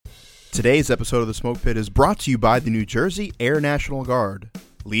Today's episode of The Smoke Pit is brought to you by the New Jersey Air National Guard.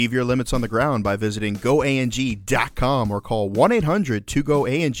 Leave your limits on the ground by visiting goang.com or call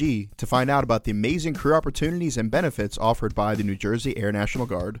 1-800-2-GO-ANG to find out about the amazing career opportunities and benefits offered by the New Jersey Air National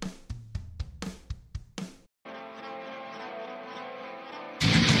Guard.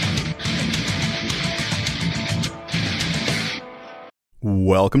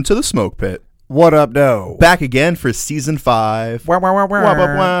 Welcome to The Smoke Pit. What up, though? Back again for Season 5. Wah, wah, wah, wah. Wah,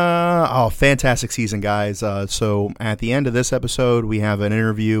 wah, wah. Oh, fantastic season, guys. So at the end of this episode, we have an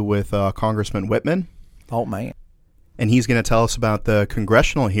interview with Congressman Whitman. Oh, man. And he's going to tell us about the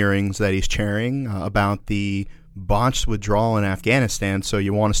congressional hearings that he's chairing about the botched withdrawal in Afghanistan. So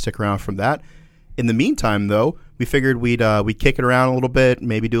you want to stick around from that. In the meantime, though, we figured we'd kick it around a little bit,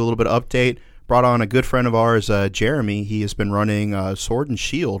 maybe do a little bit of update. Brought on a good friend of ours, Jeremy. He has been running Sword and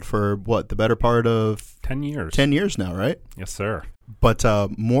Shield for, the better part of... 10 years. 10 years now, right? Yes, sir. But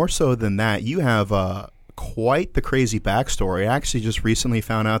more so than that, you have quite the crazy backstory. I actually just recently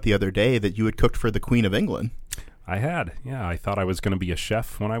found out the other day that you had cooked for the Queen of England. I had. Yeah, I thought I was going to be a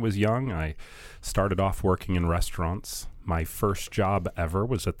chef when I was young. I started off working in restaurants. My first job ever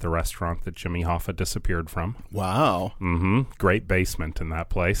was at the restaurant that Jimmy Hoffa disappeared from. Wow. Mm-hmm. Great basement in that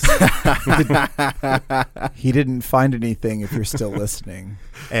place. He didn't find anything if you're still listening.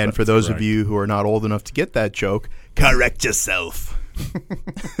 And That's for those correct. of you who are not old enough to get that joke, correct yourself.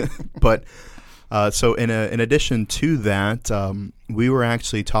 But so in addition to that, we were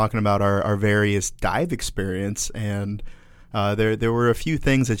actually talking about our various dive experience, and there were a few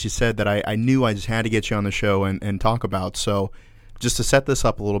things that you said that I knew I just had to get you on the show and talk about. So just to set this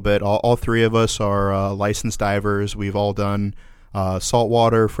up a little bit, all three of us are licensed divers. We've all done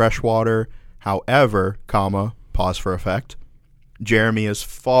saltwater, freshwater. However, pause for effect, Jeremy is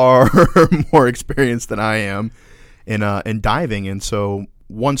far more experienced than I am in diving. And so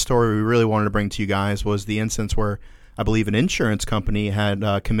one story we really wanted to bring to you guys was the instance where I believe an insurance company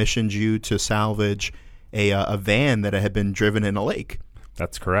had commissioned you to salvage a van that had been driven in a lake.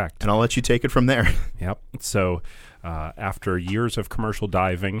 That's correct. And I'll let you take it from there. Yep. So after years of commercial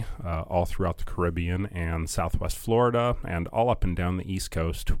diving all throughout the Caribbean and Southwest Florida and all up and down the East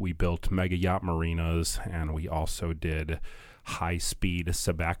Coast, we built mega yacht marinas, and we also did high-speed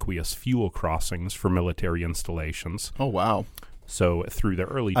subaqueous fuel crossings for military installations. Oh, wow. So through the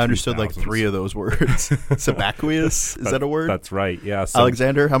early 2000s... I understood like three of those words. Subaqueous? Is that a word? That's right, yeah. So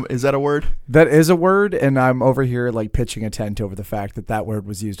Alexander, is that a word? That is a word, and I'm over here like pitching a tent over the fact that word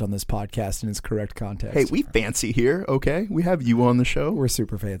was used on this podcast in its correct context. Hey, we fancy here, okay? We have you on the show. We're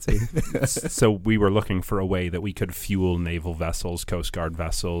super fancy. So we were looking for a way that we could fuel naval vessels, Coast Guard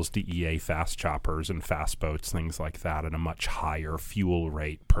vessels, DEA fast choppers and fast boats, things like that, at a much higher fuel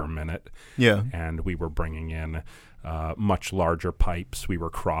rate per minute. Yeah. And we were bringing in much larger pipes. We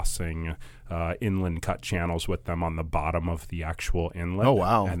were crossing inland cut channels with them on the bottom of the actual inlet. Oh,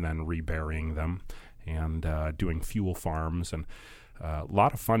 wow. And then reburying them and doing fuel farms, and a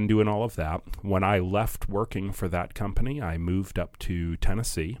lot of fun doing all of that. When I left working for that company, I moved up to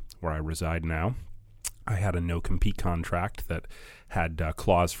Tennessee, where I reside now. I had a no-compete contract that had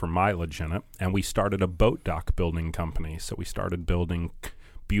clause for mileage in it, and we started a boat dock building company. So we started building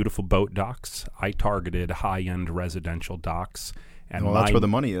beautiful boat docks. I targeted high-end residential docks. And well, that's where the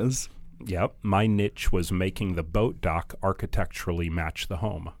money is. Yep. My niche was making the boat dock architecturally match the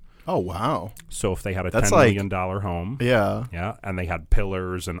home. Oh, wow. So if they had a That's $10 million home, Yeah. and they had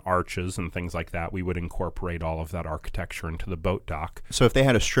pillars and arches and things like that, we would incorporate all of that architecture into the boat dock. So if they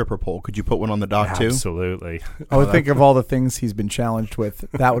had a stripper pole, could you put one on the dock too? Absolutely. I would think of all the things he's been challenged with,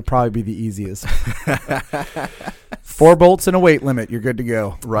 that would probably be the easiest. 4 bolts and a weight limit, you're good to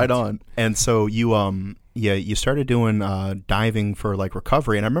go. Right on. And so you started doing diving for like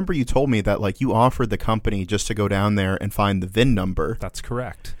recovery, and I remember you told me that like you offered the company just to go down there and find the VIN number. That's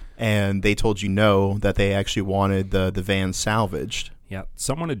correct. And they told you no, that they actually wanted the van salvaged. Yeah,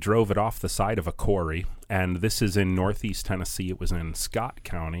 someone had drove it off the side of a quarry, and this is in northeast Tennessee. It was in Scott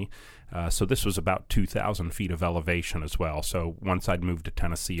County, so this was about 2,000 feet of elevation as well. So once I'd moved to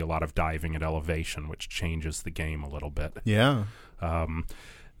Tennessee, a lot of diving at elevation, which changes the game a little bit. Yeah.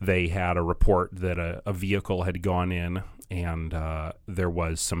 They had a report that a vehicle had gone in, and there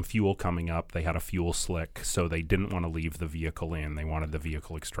was some fuel coming up. They had a fuel slick, so they didn't want to leave the vehicle in. They wanted the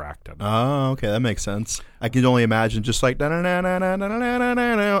vehicle extracted. Oh, okay, that makes sense. I can only imagine just like as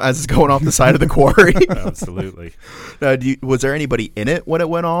it's going off the side of the quarry. Absolutely. Was there anybody in it when it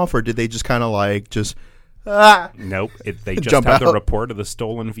went off, or did they just kind of like just Nope. They just Jump had the out. report of the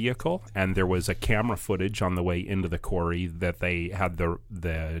stolen vehicle, and there was a camera footage on the way into the quarry that they had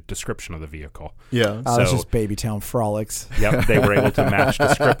the description of the vehicle. Yeah. Oh, it's So- just Babytown frolics. Yep, they were able to match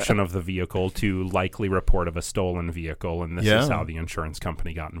description of the vehicle to likely report of a stolen vehicle, and this is Yeah. how the insurance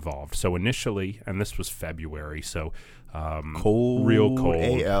company got involved. So initially, and this was February, so Cold real cold,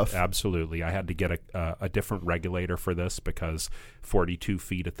 AF. absolutely. I had to get a different regulator for this because 42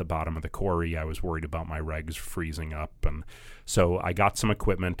 feet at the bottom of the quarry, I was worried about my regs freezing up, and so I got some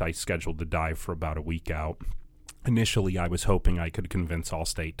equipment. I scheduled the dive for about a week out. Initially, I was hoping I could convince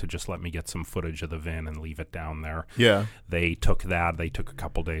Allstate to just let me get some footage of the VIN and leave it down there. Yeah. They took that. They took a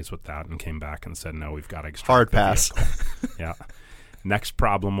couple days with that and came back and said, no, we've got to extract Hard the pass. vehicle. Yeah. Next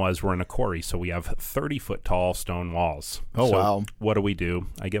problem was we're in a quarry, so we have 30-foot tall stone walls. Oh, So wow. what do?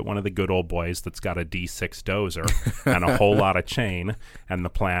 I get one of the good old boys that's got a D6 dozer and a whole lot of chain, and the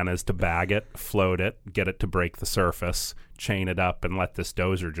plan is to bag it, float it, get it to break the surface, chain it up, and let this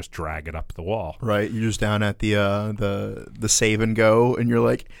dozer just drag it up the wall. Right. You're just down at the save and go, and you're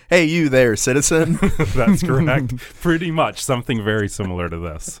like, "Hey, you there, citizen?" That's correct. Pretty much something very similar to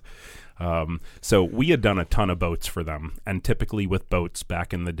this. So we had done a ton of boats for them, and typically with boats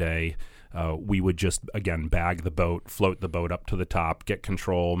back in the day, we would just, again, bag the boat, float the boat up to the top, get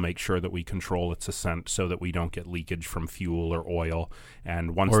control, make sure that we control its ascent so that we don't get leakage from fuel or oil.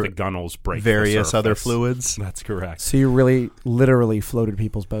 And once Or the gunnels break Various the other surface- fluids. That's correct. So you really, literally floated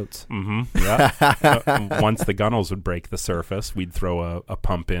people's boats. Yeah. Once the gunnels would break the surface, we'd throw a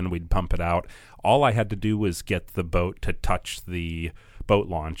pump in, we'd pump it out. All I had to do was get the boat to touch the boat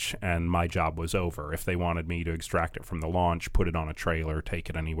launch, and my job was over. If they wanted me to extract it from the launch, put it on a trailer, take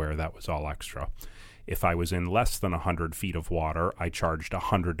it anywhere, that was all extra. If I was in less than 100 feet of water, I charged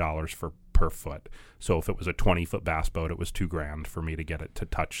 $100 per foot. So if it was a 20-foot bass boat, it was $2,000 for me to get it to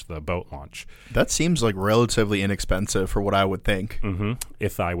touch the boat launch. That seems like relatively inexpensive for what I would think.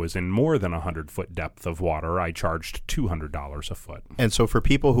 If I was in more than 100-foot depth of water, I charged $200 a foot. And so for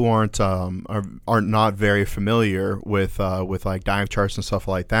people who aren't not very familiar with like dive charts and stuff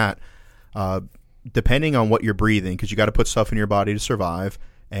like that, depending on what you're breathing, because you got to put stuff in your body to survive.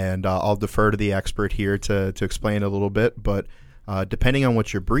 And I'll defer to the expert here to explain a little bit, but depending on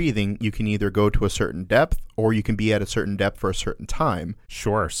what you're breathing, you can either go to a certain depth or you can be at a certain depth for a certain time.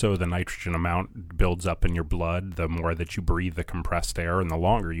 Sure. So the nitrogen amount builds up in your blood the more that you breathe the compressed air, and the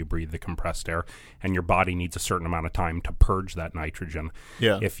longer you breathe the compressed air, and your body needs a certain amount of time to purge that nitrogen.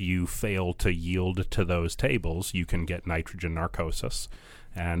 Yeah. If you fail to yield to those tables, you can get nitrogen narcosis.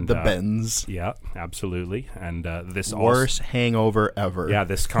 And The bends. Yeah, absolutely. And this Worst hangover ever. Yeah,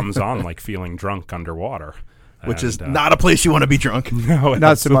 this comes on like feeling drunk underwater. Which is And, not a place you want to be drunk. no,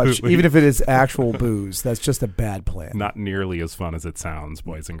 Not so much. absolutely. Even if it is actual booze, that's just a bad plan. Not nearly as fun as it sounds,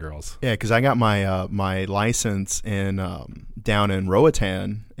 boys and girls. Yeah, because I got my my license in down in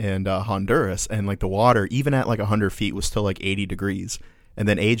Roatan in Honduras, and like the water, even at like 100 feet, was still like 80 degrees. And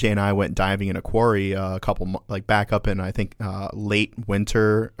then AJ and I went diving in a quarry like back up in I think late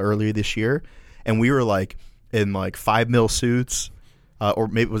winter earlier this year, and we were like in like 5 mil suits. Or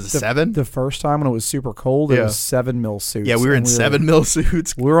maybe it was a 7? The first time when it was super cold, it Yeah. was 7 mil suits. Yeah, we were in and 7 mil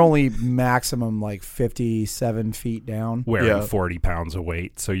suits. We were only maximum like 57 feet down. Wearing Yeah. 40 pounds of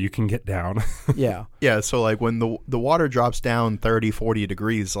weight, so you can get down. Yeah. Yeah, so like when the water drops down 30, 40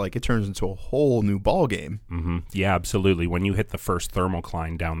 degrees, like it turns into a whole new ball game. Yeah, absolutely. When you hit the first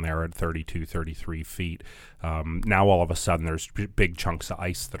thermocline down there at 32, 33 feet, now all of a sudden there's big chunks of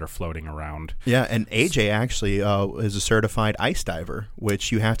ice that are floating around. Yeah, and AJ actually is a certified ice diver,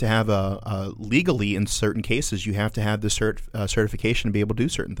 which you have to have legally in certain cases you have to have the certification to be able to do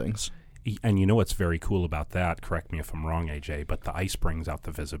certain things. And you know what's very cool about that? Correct me if I'm wrong, AJ, but the ice brings out the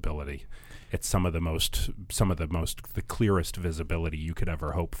visibility. It's the clearest visibility you could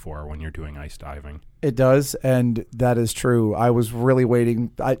ever hope for when you're doing ice diving. It does, and that is true. I was really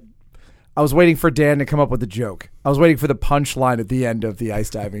waiting. I was waiting for Dan to come up with a joke. I was waiting for the punchline at the end of the ice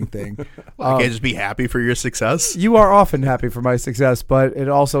diving thing. I can't just be happy for your success. You are often happy for my success, but it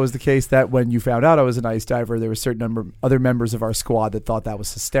also is the case that when you found out I was an ice diver, there were certain other members of our squad that thought that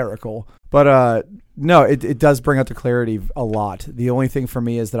was hysterical. But no, it does bring out the clarity a lot. The only thing for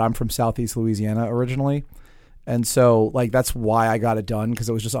me is that I'm from Southeast Louisiana originally. And so, like, that's why I got it done, because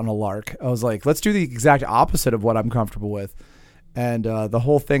it was just on a lark. I was like, let's do the exact opposite of what I'm comfortable with. And the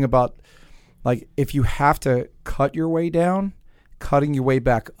whole thing about, like, if you have to cut your way down, cutting your way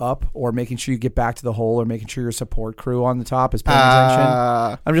back up, or making sure you get back to the hole, or making sure your support crew on the top is paying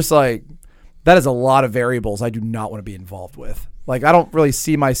attention. I'm just like, that is a lot of variables I do not want to be involved with. Like, I don't really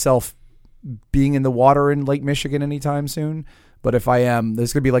see myself being in the water in Lake Michigan anytime soon, But if I am,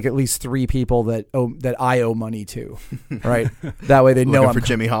 there's going to be like at least 3 people that I owe money to, right? That way they know Looking for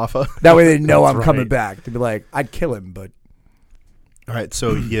Jimmy Hoffa. That way they know I'm right. coming back. To be like, I'd kill him, but. All right,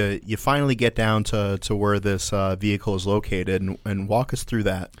 so you finally get down to where this vehicle is located, and walk us through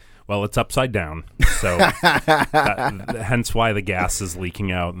that. Well, it's upside down, so hence why the gas is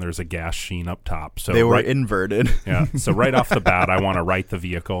leaking out, and there's a gas sheen up top. So they were inverted. Yeah. So right off the bat, I want to right the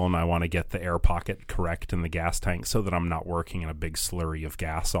vehicle, and I want to get the air pocket correct in the gas tank so that I'm not working in a big slurry of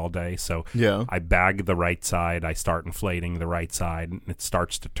gas all day. So Yeah. I bag the right side. I start inflating the right side, and it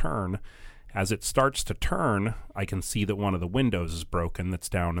starts to turn. As it starts to turn, I can see that one of the windows is broken that's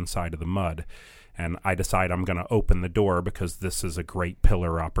down inside of the mud. And I decide I'm going to open the door because this is a great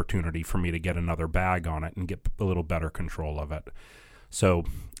pillar opportunity for me to get another bag on it and get a little better control of it. So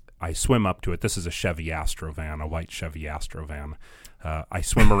I swim up to it. This is a Chevy Astro van, a white Chevy Astro van. I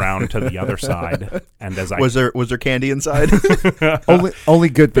swim around to the other side, and as I was there candy inside? only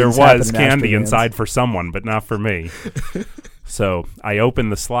good there things happen was in candy Astro vans. inside for someone, but not for me. So I open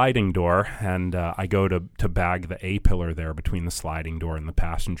the sliding door, and I go to bag the A-pillar there between the sliding door and the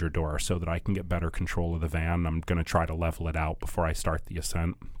passenger door so that I can get better control of the van. I'm going to try to level it out before I start the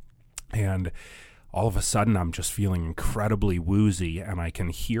ascent. And all of a sudden, I'm just feeling incredibly woozy, and I can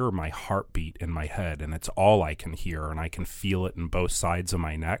hear my heartbeat in my head, and it's all I can hear, and I can feel it in both sides of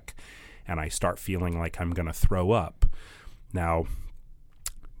my neck, and I start feeling like I'm going to throw up. Now,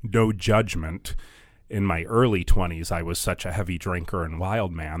 no judgment. In my early 20s, I was such a heavy drinker and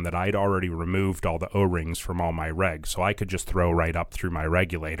wild man that I'd already removed all the O-rings from all my regs, so I could just throw right up through my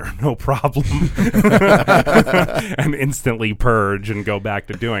regulator, no problem, and instantly purge and go back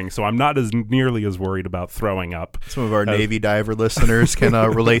to doing. So I'm not nearly as worried about throwing up. Some of our Navy diver listeners can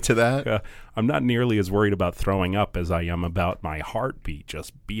relate to that. I'm not nearly as worried about throwing up as I am about my heartbeat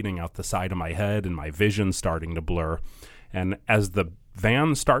just beating out the side of my head and my vision starting to blur. And as the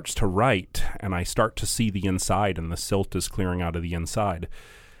van starts to right and I start to see the inside and the silt is clearing out of the inside,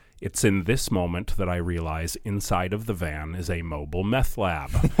 it's in this moment that I realize inside of the van is a mobile meth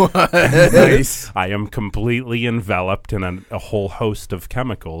lab. Nice. I am completely enveloped in a whole host of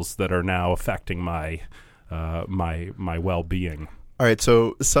chemicals that are now affecting my well-being. All right,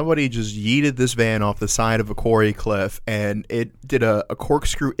 so somebody just yeeted this van off the side of a quarry cliff, and it did a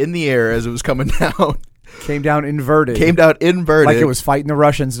corkscrew in the air as it was coming down. Came down inverted. Like it was fighting the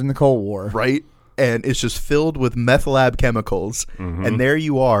Russians in the Cold War. Right? And it's just filled with meth lab chemicals. Mm-hmm. And there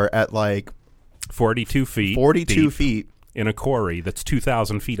you are at like 42 feet. 42 deep feet. In a quarry that's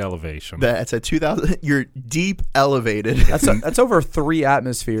 2,000 feet elevation. That's at 2,000. You're deep elevated. That's over 3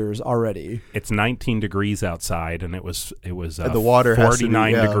 atmospheres already. It's 19 degrees outside, and it was the water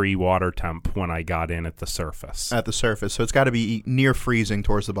 49 degree water temp when I got in at the surface. At the surface, so it's got to be near freezing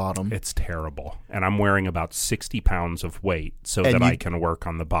towards the bottom. It's terrible, and I'm wearing about 60 pounds of weight so that I can work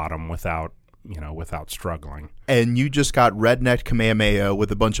on the bottom without struggling. And you just got Redneck Kamehameha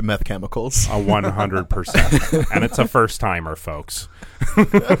with a bunch of meth chemicals. 100%. And it's a first-timer, folks.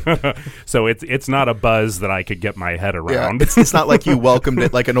 So it's not a buzz that I could get my head around. Yeah, it's not like you welcomed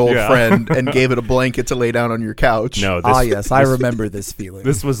it like an old friend and gave it a blanket to lay down on your couch. No. Yes, I remember this feeling.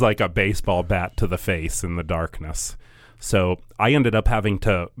 This was like a baseball bat to the face in the darkness. So I ended up having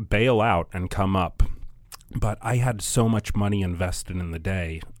to bail out and come up. But I had so much money invested in the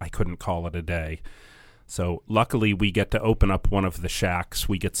day, I couldn't call it a day. So luckily, we get to open up one of the shacks.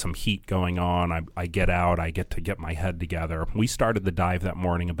 We get some heat going on. I get out. I get to get my head together. We started the dive that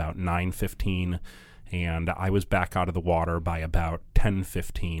morning about 9:15, and I was back out of the water by about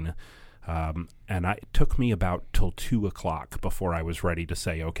 10:15. And it took me about till 2 o'clock before I was ready to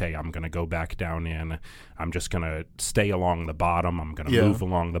say, okay, I'm going to go back down in. I'm just going to stay along the bottom. I'm going to move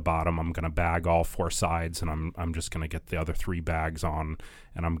along the bottom. I'm going to bag all 4 sides, and I'm just going to get the other 3 bags on,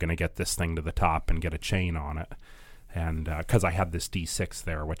 and I'm going to get this thing to the top and get a chain on it. And because I had this D6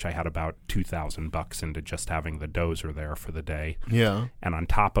 there, which I had about $2,000 into just having the dozer there for the day. Yeah. And on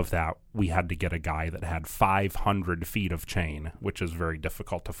top of that, we had to get a guy that had 500 feet of chain, which is very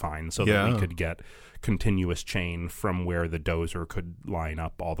difficult to find, so that we could get continuous chain from where the dozer could line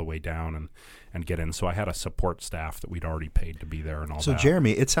up all the way down and get in. So I had a support staff that we'd already paid to be there and all that. So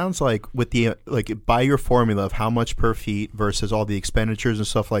Jeremy, it sounds like with the by your formula of how much per feet versus all the expenditures and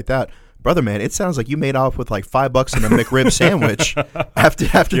stuff like that, brother, man, it sounds like you made off with like $5 and a McRib sandwich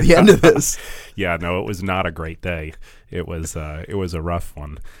after the end of this. Yeah, no, it was not a great day. It was a rough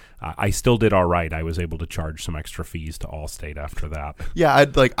one. I still did all right. I was able to charge some extra fees to Allstate after that. Yeah,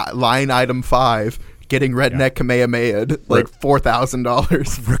 I'd like line item 5, getting Redneck Kamehameha, like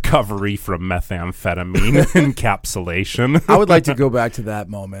 $4,000. Recovery from methamphetamine encapsulation. I would like to go back to that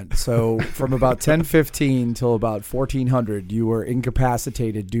moment. So from about 10:15 till about 1400, you were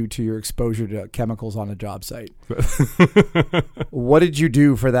incapacitated due to your exposure to chemicals on a job site. What did you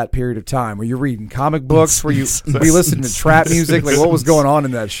do for that period of time? Were you reading comic books? Were you listening to trap music? Like, what was going on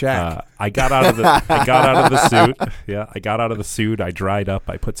in that shack? I got out of the suit. Yeah, I got out of the suit. I dried up.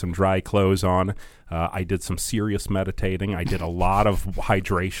 I put some dry clothes on. I did some serious meditating. I did a lot of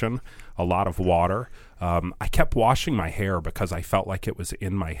hydration, a lot of water. I kept washing my hair because I felt like it was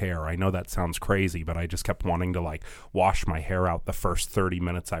in my hair. I know that sounds crazy, but I just kept wanting to like wash my hair out the first 30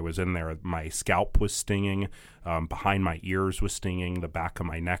 minutes I was in there. My scalp was stinging. Behind my ears was stinging. The back of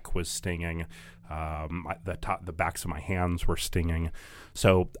my neck was stinging. The backs of my hands were stinging.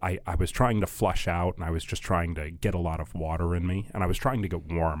 So I was trying to flush out, and I was just trying to get a lot of water in me, and I was trying to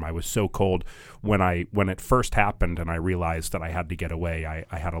get warm. I was so cold when it first happened, and I realized that I had to get away.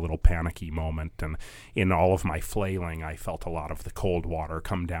 I had a little panicky moment, and in all of my flailing, I felt a lot of the cold water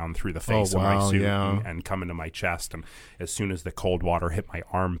come down through the face of my suit and come into my chest. And as soon as the cold water hit my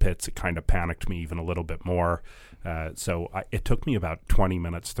armpits, it kind of panicked me even a little bit more. So it took me about 20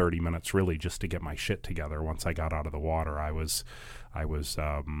 minutes, 30 minutes really just to get my shit together. Once I got out of the water, I was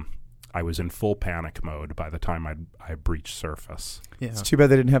in full panic mode by the time I breached surface. Yeah. It's too bad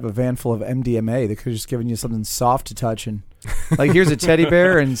they didn't have a van full of MDMA. They could have just given you something soft to touch and like, here's a teddy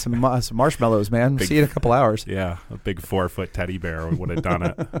bear and some marshmallows, man. See you in a couple hours. Yeah, a big 4-foot teddy bear would have done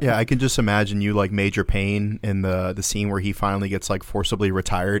it. Yeah, I can just imagine you like Major Payne in the scene where he finally gets like forcibly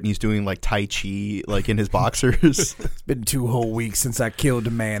retired and he's doing like Tai Chi like in his boxers. It's been 2 whole weeks since I killed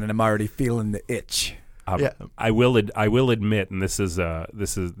a man and I'm already feeling the itch. Yeah. I will admit, and this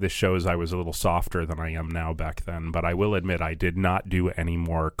shows I was a little softer than I am now back then, but I will admit I did not do any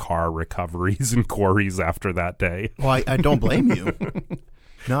more car recoveries and quarries after that day. Well, I don't blame you.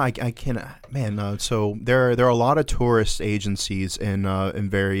 No, I can't, man. So there are a lot of tourist agencies in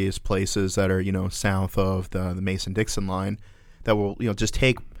various places that are south of the Mason-Dixon line that will just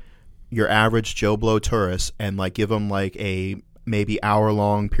take your average Joe Blow tourist and like give them like a maybe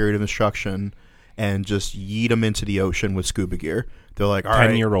hour-long period of instruction and just yeet them into the ocean with scuba gear. They're like, all right.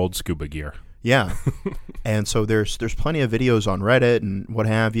 10-year-old scuba gear. Yeah. And so there's plenty of videos on Reddit and what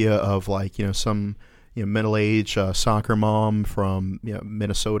have you of like, some middle-aged soccer mom from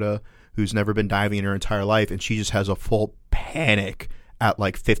Minnesota who's never been diving in her entire life, and she just has a full panic at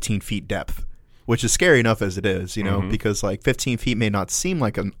like 15 feet depth, which is scary enough as it is, because like 15 feet may not seem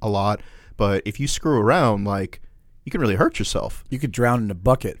like a lot, but if you screw around, like, you can really hurt yourself. You could drown in a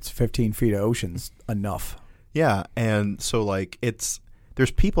bucket. It's 15 feet of ocean's enough. Yeah, and so like there's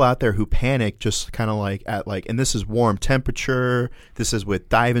people out there who panic just kind of like at like, and this is warm temperature. This is with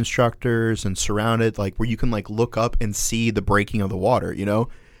dive instructors and surrounded, like where you can like look up and see the breaking of the water,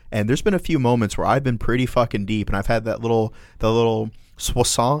 And there's been a few moments where I've been pretty fucking deep, and I've had that little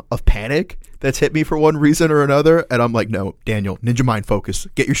soissons of panic that's hit me for one reason or another, and I'm like, no, Daniel, ninja mind focus,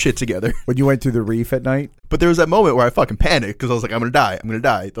 get your shit together. When you went through the reef at night? But there was that moment where I fucking panicked because I was like, I'm gonna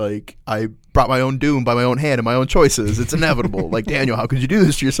die. Like, I brought my own doom by my own hand and my own choices. It's inevitable. Like, Daniel, how could you do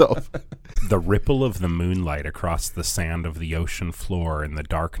this to yourself? The ripple of the moonlight across the sand of the ocean floor in the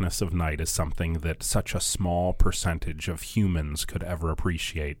darkness of night is something that such a small percentage of humans could ever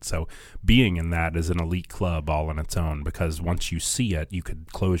appreciate. So being in that is an elite club all on its own, because once you see it, you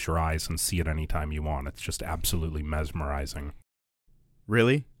could close your eyes and see it anytime you want. It's just absolutely mesmerizing.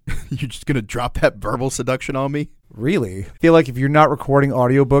 Really? You're just going to drop that verbal seduction on me? Really? I feel like if you're not recording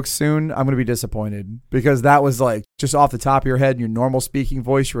audiobooks soon, I'm going to be disappointed, because that was like just off the top of your head in your normal speaking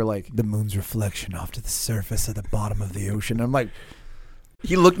voice. You were like, the moon's reflection off to the surface at the bottom of the ocean. I'm like,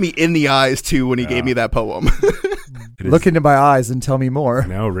 he looked me in the eyes too when he gave me that poem. Look into my eyes and tell me more.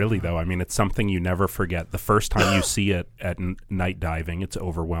 No, really, though. I mean, it's something you never forget. The first time you see it at night diving, it's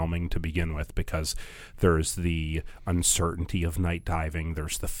overwhelming to begin with, because there's the uncertainty of night diving.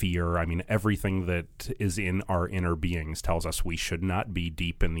 There's the fear. I mean, everything that is in our inner beings tells us we should not be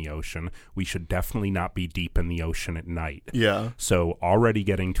deep in the ocean. We should definitely not be deep in the ocean at night. Yeah. So already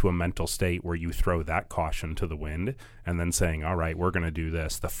getting to a mental state where you throw that caution to the wind and then saying, all right, we're going to do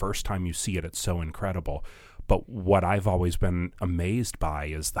this. The first time you see it, it's so incredible. But what I've always been amazed by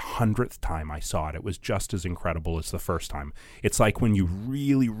is the 100th time I saw it, it was just as incredible as the first time. It's like when you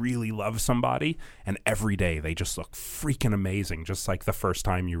really, really love somebody and every day they just look freaking amazing, just like the first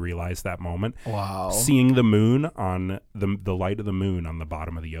time you realize that moment. Wow. Seeing the moon on the light of the moon on the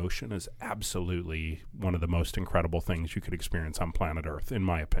bottom of the ocean is absolutely one of the most incredible things you could experience on planet Earth, in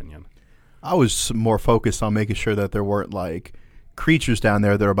my opinion. I was more focused on making sure that there weren't like creatures down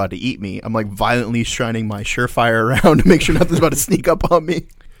there that are about to eat me. I'm like violently shining my Surefire around to make sure nothing's about to sneak up on me.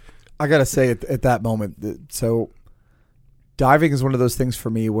 I gotta say at that moment, so diving is one of those things for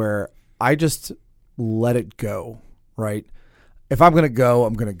me where I just let it go, right? If I'm going to go,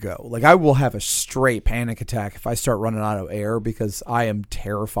 I'm going to go. Like, I will have a straight panic attack if I start running out of air because I am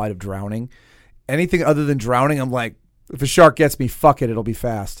terrified of drowning. Anything other than drowning, I'm like, if a shark gets me, fuck it, it'll be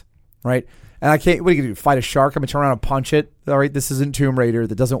fast, right? And I can't, what are you going to do, fight a shark? I'm going to turn around and punch it? All right, this isn't Tomb Raider.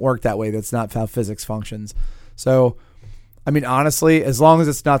 That doesn't work that way. That's not how physics functions. So, I mean, honestly, as long as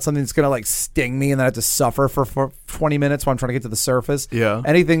it's not something that's going to, like, sting me and then I have to suffer for 20 minutes while I'm trying to get to the surface. Yeah.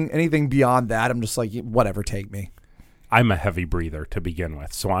 Anything beyond that, I'm just like, whatever, take me. I'm a heavy breather to begin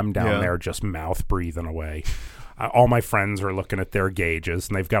with, so I'm down there just mouth breathing away. All my friends are looking at their gauges,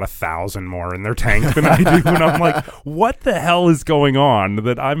 and they've got 1,000 more in their tank than I do, and I'm like, what the hell is going on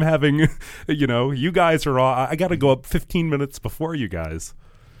that I'm having, you guys are all, I got to go up 15 minutes before you guys.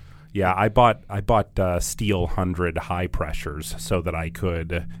 Yeah, I bought Steel 100 high pressures so that I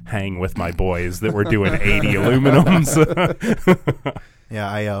could hang with my boys that were doing 80 aluminums. Yeah,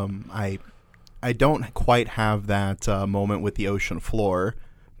 I don't quite have that moment with the ocean floor,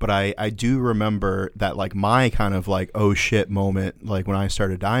 but I do remember that, like, my kind of like oh shit moment, like when I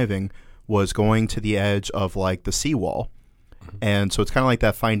started diving, was going to the edge of like the seawall. And so it's kind of like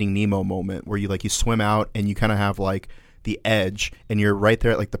that Finding Nemo moment where you swim out and you kind of have like the edge and you're right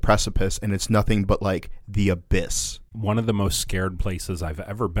there at like the precipice and it's nothing but like the abyss. One of the most scared places I've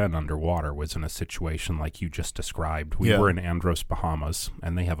ever been underwater was in a situation like you just described. We were in Andros, Bahamas,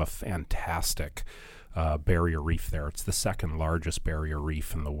 and they have a fantastic barrier reef there. It's the second largest barrier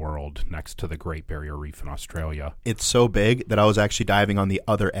reef in the world, next to the Great Barrier Reef in Australia. It's so big that I was actually diving on the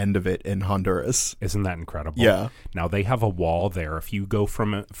other end of it in Honduras. Isn't that incredible? Yeah. Now, they have a wall there. If you go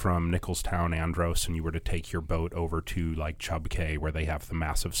from Nicholstown, Andros, and you were to take your boat over to like Chub Cay, where they have the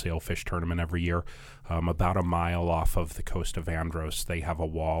massive sailfish tournament every year, about a mile off of the coast of Andros, they have a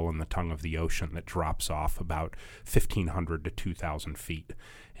wall in the tongue of the ocean that drops off about 1,500 to 2,000 feet.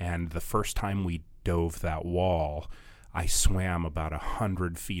 And the first time we dove that wall, I swam about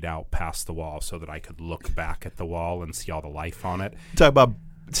 100 feet out past the wall so that I could look back at the wall and see all the life on it. Talk about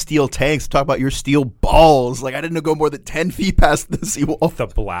steel tanks. Talk about your steel balls. Like, I didn't go more than 10 feet past the seawall. The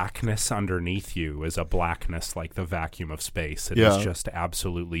blackness underneath you is a blackness like the vacuum of space. It is just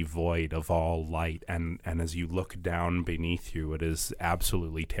absolutely void of all light. And as you look down beneath you, it is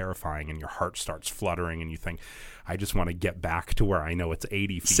absolutely terrifying. And your heart starts fluttering and you think, I just want to get back to where I know it's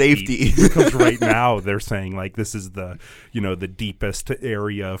 80 feet safety deep. Because right now they're saying like this is the deepest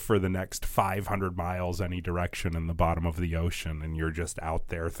area for the next 500 miles any direction in the bottom of the ocean, and you're just out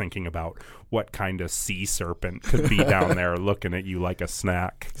there thinking about what kind of sea serpent could be down there looking at you like a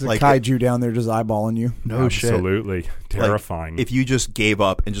snack. There's a kaiju down there just eyeballing you. No shit. Absolutely terrifying. Like, if you just gave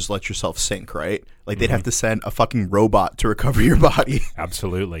up and just let yourself sink, right? Like they'd have to send a fucking robot to recover your body.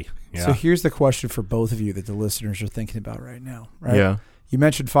 Absolutely. Yeah. So here's the question for both of you that the listeners are thinking about right now, right? Yeah. You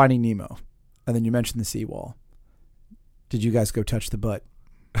mentioned Finding Nemo, and then you mentioned the seawall. Did you guys go touch the butt?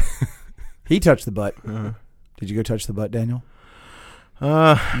 He touched the butt. Did you go touch the butt, Daniel?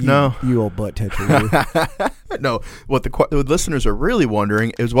 No. You old butt toucher. You. No. What the listeners are really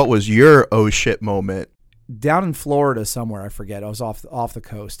wondering is what was your oh shit moment? Down in Florida somewhere, I forget. I was off the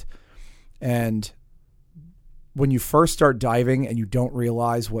coast. And when you first start diving and you don't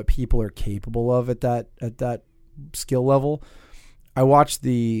realize what people are capable of at that skill level, I watched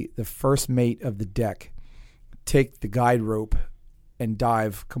the first mate of the deck take the guide rope and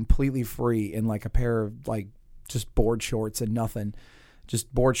dive completely free in like a pair of like just board shorts and nothing,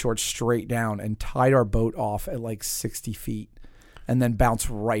 just board shorts straight down, and tied our boat off at like 60 feet and then bounce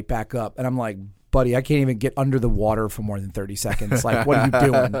right back up. And I'm like, buddy, I can't even get under the water for more than 30 seconds. Like, what are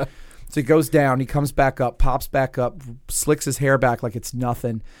you doing? So he goes down, he comes back up, pops back up, slicks his hair back like it's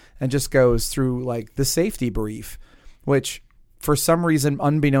nothing, and just goes through like the safety brief, which for some reason,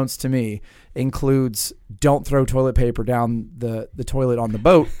 unbeknownst to me, includes don't throw toilet paper down the toilet on the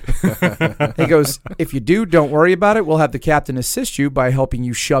boat. He goes, if you do, don't worry about it. We'll have the captain assist you by helping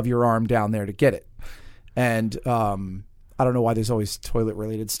you shove your arm down there to get it. And I don't know why there's always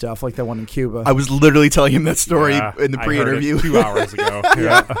toilet-related stuff like that one in Cuba. I was literally telling him that story in the pre-interview. I heard it 2 hours ago.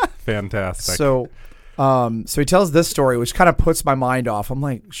 Yeah. Fantastic. So he tells this story, which kind of puts my mind off. I'm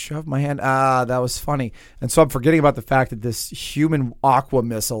like, shove my hand. That was funny. And so I'm forgetting about the fact that this human aqua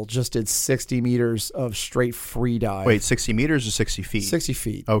missile just did 60 meters of straight free dive. Wait, 60 meters or 60 feet? 60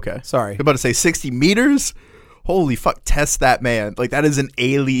 feet. Okay. Sorry. I'm about to say 60 meters? Holy fuck, test that man. Like, that is an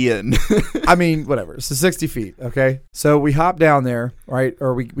alien. I mean, whatever. So 60 feet, okay? So we hop down there, right?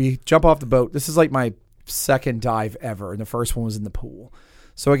 Or we jump off the boat. This is like my second dive ever, and the first one was in the pool.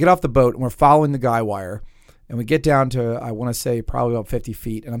 So I get off the boat, and we're following the guy wire, and we get down to, I want to say, probably about 50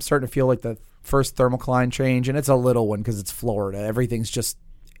 feet, and I'm starting to feel like the first thermocline change, and it's a little one because it's Florida. Everything's just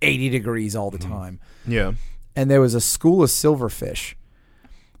 80 degrees all the time. Yeah. And there was a school of silverfish,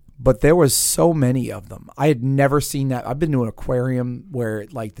 but there was so many of them. I had never seen that. I've been to an aquarium where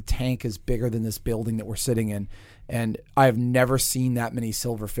like the tank is bigger than this building that we're sitting in, and I've never seen that many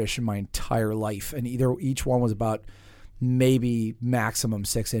silverfish in my entire life. And each one was about maybe maximum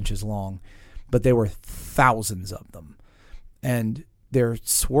 6 inches long, but there were thousands of them. And they're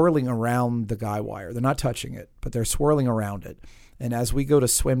swirling around the guy wire. They're not touching it, but they're swirling around it. And as we go to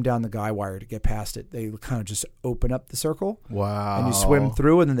swim down the guy wire to get past it, they kind of just open up the circle. Wow. And you swim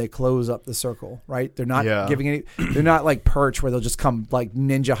through, and then they close up the circle, right? They're not giving any, they're not like perch where they'll just come like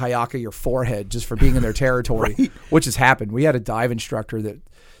ninja hayaka your forehead just for being in their territory, Right. which has happened. We had a dive instructor that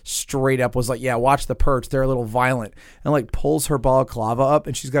straight up was like, yeah, watch the perch. They're a little violent. And like pulls her balaclava up,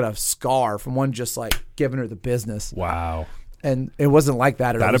 and she's got a scar from one just like giving her the business. Wow. And it wasn't like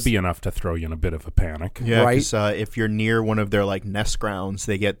that at all. That'd be enough to throw you in a bit of a panic. Yeah, Right. because if you're near one of their like nest grounds,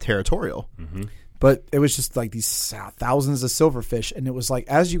 they get territorial. Mm-hmm. But it was just like these thousands of silverfish. And it was like,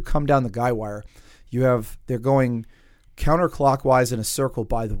 as you come down the guy wire, they're going counterclockwise in a circle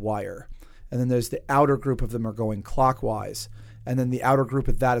by the wire. And then there's the outer group of them are going clockwise. And then the outer group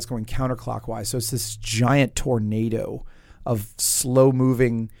of that is going counterclockwise. So it's this giant tornado of slow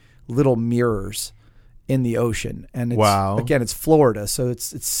moving little mirrors in the ocean. And it's, again, it's Florida. So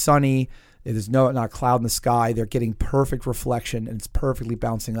it's sunny. There's not a cloud in the sky. They're getting perfect reflection, and it's perfectly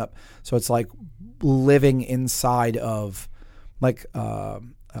bouncing up. So it's like living inside of like,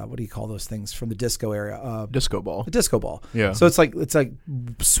 what do you call those things from the disco area? Disco ball. A disco ball. Yeah. So it's like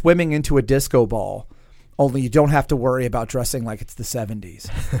swimming into a disco ball, only you don't have to worry about dressing like it's the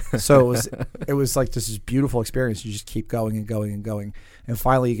 70s. So it was like this beautiful experience. You just keep going and going and going. And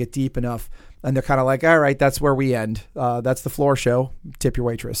finally you get deep enough, and they're kind of like, all right, that's where we end. That's the floor show. Tip your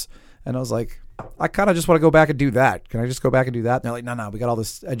waitress. And I was like, I kind of just want to go back and do that. Can I just go back and do that? And they're like, no, we got all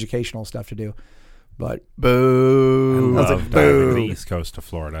this educational stuff to do. But boo. I was love like, diving boo. the East Coast of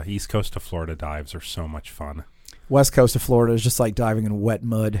Florida. East Coast of Florida dives are so much fun. West Coast of Florida is just like diving in wet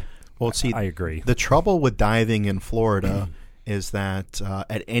mud. Well, see, I agree. the trouble with diving in Florida is that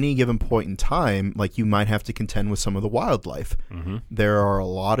at any given point in time, like you might have to contend with some of the wildlife. Mm-hmm. There are a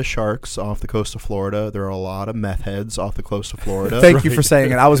lot of sharks off the coast of Florida. There are a lot of meth heads off the coast of Florida. Thank you for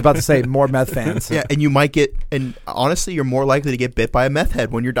saying it. I was about to say more meth fans. Yeah, and you might and honestly, you're more likely to get bit by a meth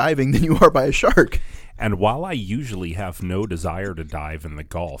head when you're diving than you are by a shark. And while I usually have no desire to dive in the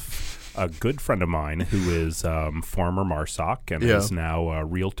Gulf, a good friend of mine who is former MARSOC and is now a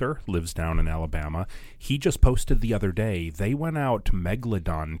realtor, lives down in Alabama, he just posted the other day, they went out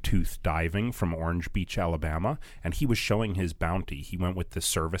megalodon tooth diving from Orange Beach, Alabama, and he was showing his bounty. He went with the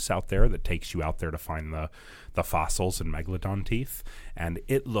service out there that takes you out there to find the fossils and megalodon teeth, and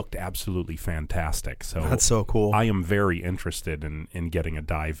it looked absolutely fantastic. So that's so cool. I am very interested in getting a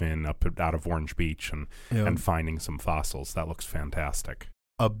dive in out of Orange Beach and finding some fossils. That looks fantastic.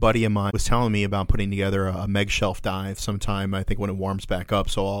 A buddy of mine was telling me about putting together a meg shelf dive sometime, I think when it warms back up,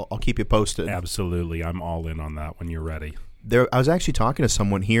 so I'll keep you posted. Absolutely. I'm all in on that when you're ready. I was actually talking to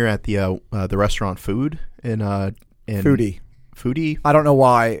someone here at the restaurant Food in Foodie. I don't know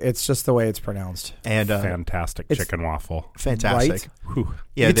why. It's just the way it's pronounced. And fantastic chicken waffle. Fantastic. Right?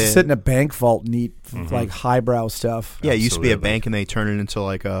 Yeah, you get to sit in a bank vault and eat like highbrow stuff. Yeah, it used to be a bank, and they turned it into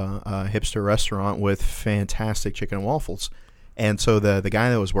like a hipster restaurant with fantastic chicken and waffles. And so the guy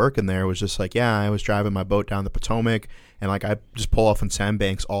that was working there was just like, yeah, I was driving my boat down the Potomac, and like I just pull off on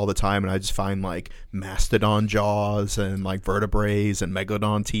sandbanks all the time, and I just find like mastodon jaws and like vertebrae and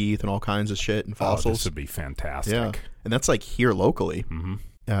megalodon teeth and all kinds of shit and fossils. Oh, this would be fantastic. Yeah, and that's like here locally. Mm-hmm.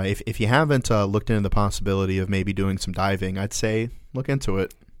 If you haven't looked into the possibility of maybe doing some diving, I'd say look into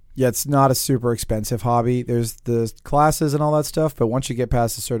it. Yeah, it's not a super expensive hobby. There's the classes and all that stuff, but once you get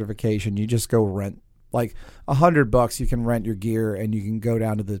past the certification, you just go rent. Like $100, you can rent your gear and you can go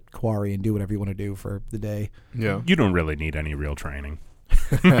down to the quarry and do whatever you want to do for the day. Yeah, you don't really need any real training.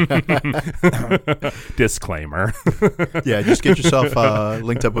 Disclaimer. Yeah, just get yourself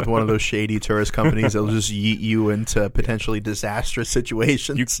linked up with one of those shady tourist companies that'll just yeet you into potentially disastrous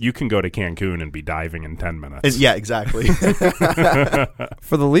situations. You can go to Cancun and be diving in 10 minutes. Yeah, exactly.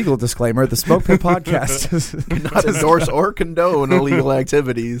 For the legal disclaimer, the Smoke Pit Podcast does not endorse or condone illegal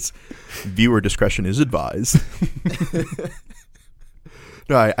activities. Viewer discretion is advised.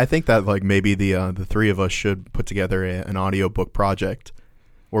 No, I think that like maybe the three of us should put together an audiobook project,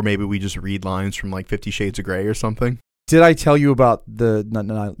 or maybe we just read lines from like 50 Shades of Grey or something. Did I tell you about the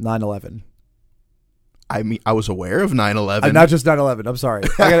 9/11? I mean, I was aware of 9/11. Not just 9/11. I'm sorry.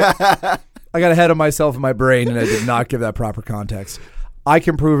 I got ahead of myself in my brain, and I did not give that proper context. I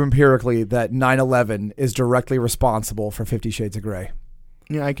can prove empirically that 9/11 is directly responsible for 50 Shades of Grey.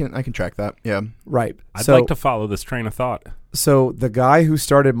 Yeah, I can track that. Yeah. Right. I'd like to follow this train of thought. So the guy who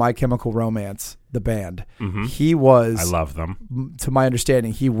started My Chemical Romance, the band, he was... I love them. To my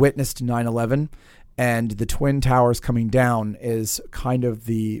understanding, he witnessed 9/11, and the Twin Towers coming down is kind of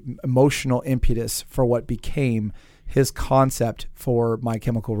the emotional impetus for what became his concept for My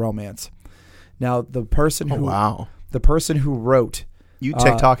Chemical Romance. Now, the person who wrote... You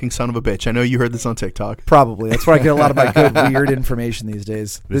TikToking son of a bitch. I know you heard this on TikTok. Probably. That's where I get a lot of my good, weird information these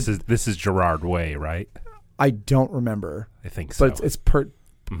days. This is Gerard Way, right? I don't remember. I think so. But it's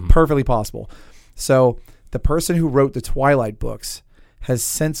perfectly possible. So the person who wrote the Twilight books has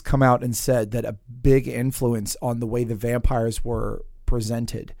since come out and said that a big influence on the way the vampires were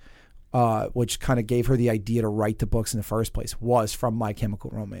presented, which kind of gave her the idea to write the books in the first place, was from My Chemical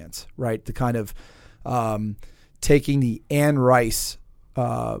Romance, right? The kind of taking the Anne Rice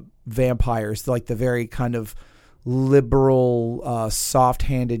vampires, like the very kind of liberal,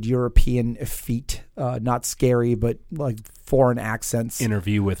 soft-handed European effete, not scary, but like foreign accents.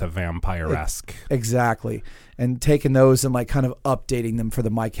 Interview with a Vampire-esque. Exactly. And taking those and like kind of updating them for the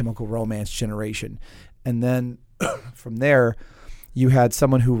My Chemical Romance generation. And then from there, you had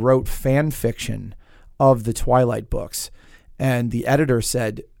someone who wrote fan fiction of the Twilight books. And the editor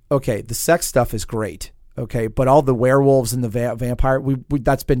said, okay, the sex stuff is great. Okay, but all the werewolves and the vampire, we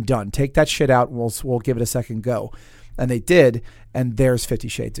that's been done. Take that shit out, and we'll give it a second go. And they did, and there's 50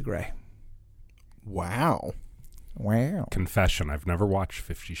 Shades of Grey. Wow. Confession: I've never watched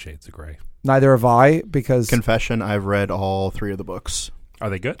 50 Shades of Grey. Neither have I, because... Confession, I've read all 3 of the books. Are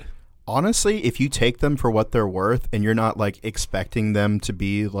they good? Honestly, if you take them for what they're worth, and you're not like expecting them to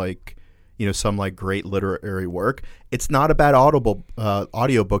be like, you know, some like great literary work, it's not a bad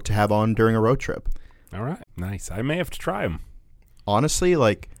audiobook to have on during a road trip. All right. Nice. I may have to try them. Honestly,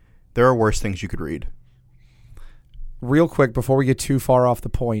 like, there are worse things you could read. Real quick, before we get too far off the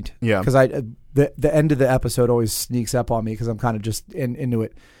point, yeah, because the end of the episode always sneaks up on me because I'm kind of just into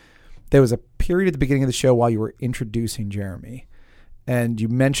it. There was a period at the beginning of the show while you were introducing Jeremy, and you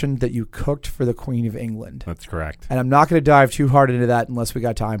mentioned that you cooked for the Queen of England. That's correct. And I'm not going to dive too hard into that unless we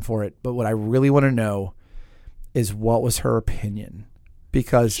got time for it. But what I really want to know is what was her opinion?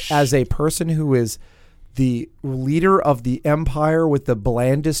 Because as a person who is the leader of the empire with the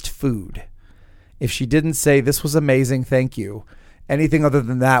blandest food, if she didn't say, this was amazing, thank you, anything other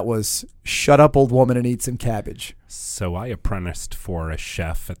than that was, shut up, old woman, and eat some cabbage. So I apprenticed for a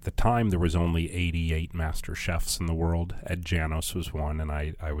chef. At the time, there was only 88 master chefs in the world. Ed Janos was one, and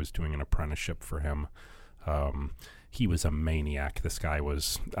I was doing an apprenticeship for him. He was a maniac. This guy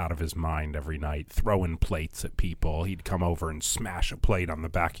was out of his mind every night, throwing plates at people. He'd come over and smash a plate on the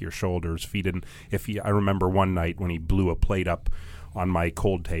back of your shoulders. I remember one night when he blew a plate up on my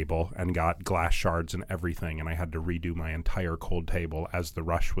cold table and got glass shards and everything, and I had to redo my entire cold table as the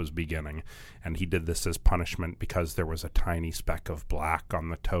rush was beginning. And he did this as punishment because there was a tiny speck of black on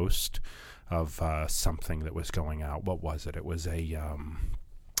the toast of something that was going out. What was it? It was a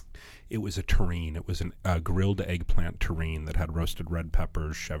terrine. It was a grilled eggplant terrine that had roasted red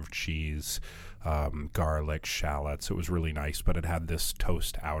peppers, cheddar cheese, garlic, shallots. It was really nice, but it had this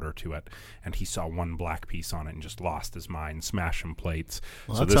toast outer to it. And he saw one black piece on it and just lost his mind, smashing plates.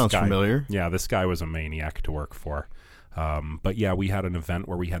 Well, so that sounds familiar. Yeah, this guy was a maniac to work for. But yeah, we had an event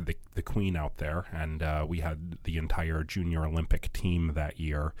where we had the Queen out there, and we had the entire Junior Olympic team that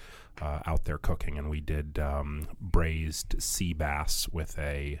year out there cooking, and we did braised sea bass with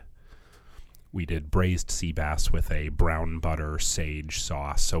a brown butter sage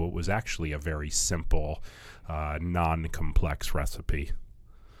sauce. So it was actually a very simple, non-complex recipe.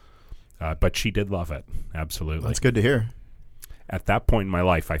 But she did love it. Absolutely. That's good to hear. At that point in my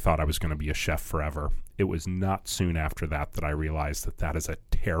life, I thought I was going to be a chef forever. It was not soon after that I realized that is a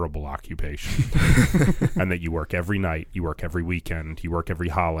terrible occupation. And that you work every night, you work every weekend, you work every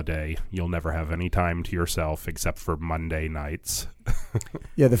holiday. You'll never have any time to yourself except for Monday nights.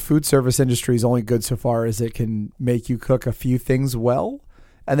 Yeah, the food service industry is only good so far as it can make you cook a few things well,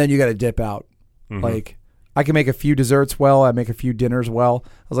 and then you got to dip out. Mm-hmm. Like, I can make a few desserts well, I make a few dinners well. I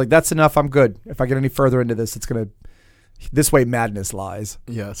was like, that's enough, I'm good. If I get any further into this, this way madness lies.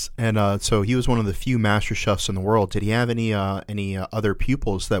 Yes, and so he was one of the few master chefs in the world. Did he have any other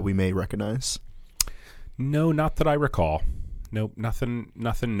pupils that we may recognize? No, not that I recall. Nope, nothing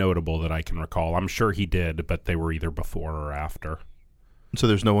notable that I can recall. I'm sure he did, but they were either before or after. So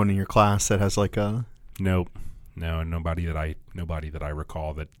there's no one in your class that has like a... Nope. No, nobody that I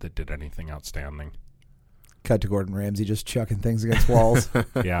recall that did anything outstanding. cut to Gordon Ramsay just chucking things against walls.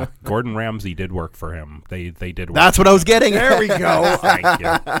 Yeah, Gordon Ramsay did work for him. They did work. That's what I was getting. There we go. Thank you.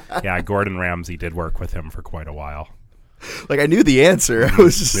 Yeah, Gordon Ramsay did work with him for quite a while. Like, I knew the answer. I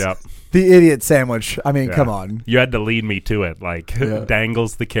was just... Yep. The idiot sandwich. I mean, Yeah. come on. You had to lead me to it. Like,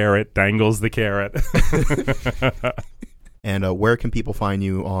 dangles the carrot, dangles the carrot. And where can people find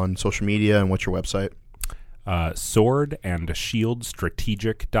you on social media, and what's your website?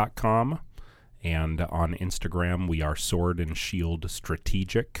 SwordandShieldStrategic.com. And on Instagram, we are Sword and Shield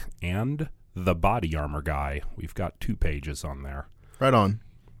Strategic and The Body Armor Guy. We've got 2 pages on there. Right on.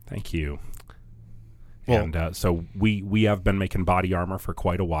 Thank you. Well, And so we have been making body armor for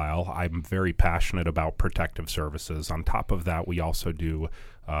quite a while. I'm very passionate about protective services. On top of that, we also do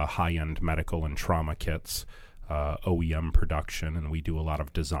high-end medical and trauma kits, OEM production, and we do a lot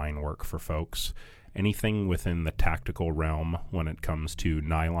of design work for folks. Anything within the tactical realm when it comes to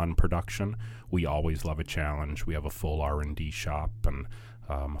nylon production, we always love a challenge. We have a full R&D shop and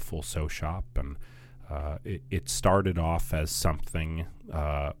a full sew shop, and it started off as something...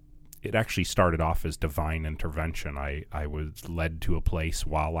 It actually started off as divine intervention. I was led to a place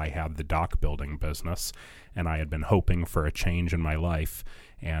while I had the dock building business, and I had been hoping for a change in my life.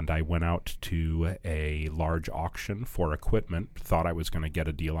 And I went out to a large auction for equipment, thought I was going to get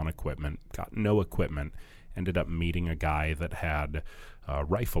a deal on equipment, got no equipment, ended up meeting a guy that had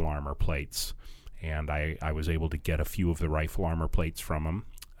rifle armor plates. And I was able to get a few of the rifle armor plates from him.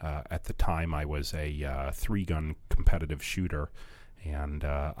 At the time, I was a 3-gun competitive shooter. And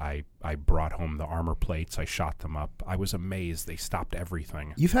I brought home the armor plates. I shot them up. I was amazed. They stopped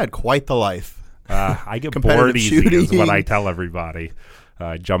everything. you've had quite the life. I get Competitive bored easy is shooting. what I tell everybody.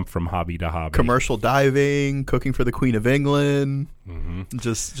 Jump from hobby to hobby. Commercial diving, cooking for the Queen of England,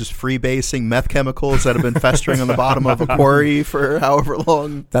 just freebasing meth chemicals that have been festering on the bottom of a quarry for however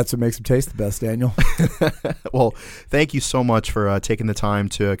long. That's what makes them taste the best, Daniel. Well, thank you so much for taking the time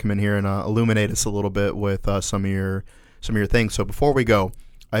to come in here and illuminate us a little bit with some of your things. So before we go,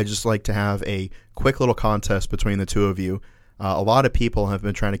 I'd just like to have a quick little contest between the two of you. A lot of people have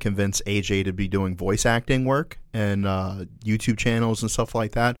been trying to convince AJ to be doing voice acting work and YouTube channels and stuff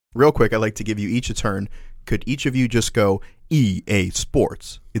like that. Real quick, I'd like to give you each a turn. Could each of you just go, EA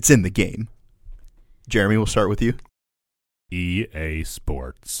Sports? It's in the game. Jeremy, we'll start with you. EA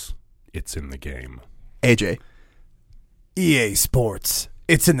Sports. It's in the game. AJ. EA Sports.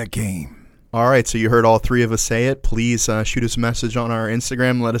 It's in the game. All right, so you heard all 3 of us say it. Please shoot us a message on our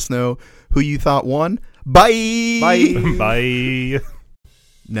Instagram. Let us know who you thought won. Bye! Bye! Bye!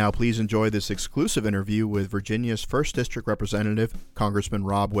 Now, please enjoy this exclusive interview with Virginia's 1st District Representative, Congressman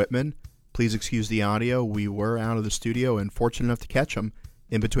Rob Whitman. Please excuse the audio. We were out of the studio and fortunate enough to catch him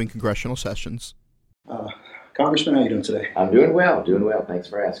in between congressional sessions. Congressman, how are you doing today? I'm doing well. Thanks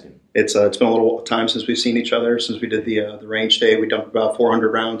for asking. It's been a little time since we've seen each other. Since we did the range day, we dumped about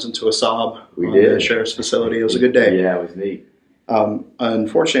 400 rounds into a Saab on the sheriff's facility. It was a good day. Yeah, it was neat.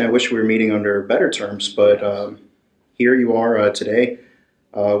 Unfortunately, I wish we were meeting under better terms, but here you are today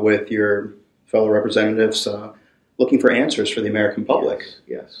with your fellow representatives looking for answers for the American public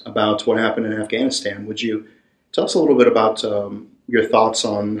Yes. about what happened in Afghanistan. Would you tell us a little bit about your thoughts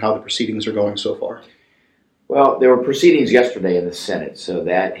on how the proceedings are going so far? Well, there were proceedings yesterday in the Senate, so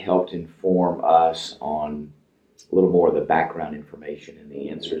that helped inform us on a little more of the background information and the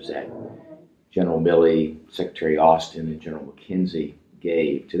answers that General Milley, Secretary Austin, and General McKenzie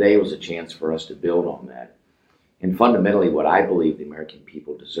gave. Today was a chance for us to build on that. And fundamentally, what I believe the American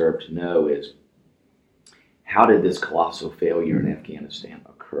people deserve to know is, how did this colossal failure in Afghanistan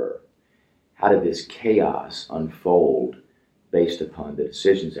occur? How did this chaos unfold based upon the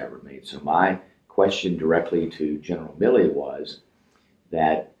decisions that were made? So my question directly to General Milley was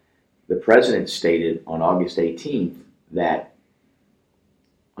that the president stated on August 18th that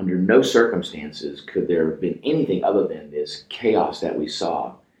under no circumstances could there have been anything other than this chaos that we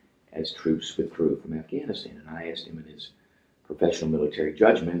saw as troops withdrew from Afghanistan. And I asked him in his professional military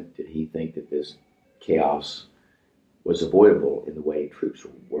judgment, did he think that this chaos was avoidable in the way troops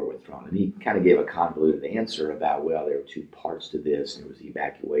were withdrawn? And he kind of gave a convoluted answer about, well, there were 2 parts to this. There was the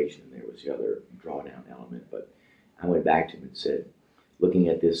evacuation and there was the other drawdown element. But I went back to him and said, looking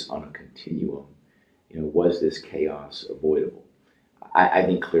at this on a continuum, was this chaos avoidable? I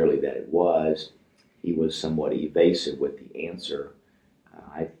think clearly that it was. He was somewhat evasive with the answer.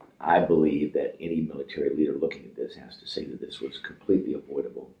 I believe that any military leader looking at this has to say that this was completely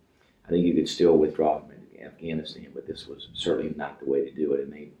avoidable. I think you could still withdraw from Afghanistan, but this was certainly not the way to do it.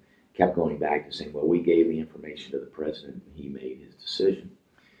 And they kept going back to saying, well, we gave the information to the president and he made his decision.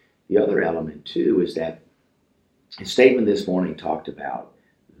 The other element, too, is that his statement this morning talked about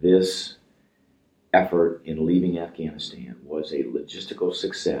this effort in leaving Afghanistan was a logistical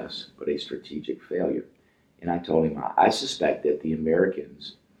success, but a strategic failure. And I told him, I suspect that the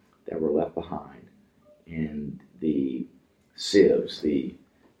Americans that were left behind and the CIVs, the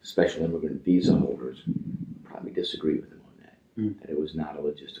special immigrant visa holders, probably disagree with him on that, that it was not a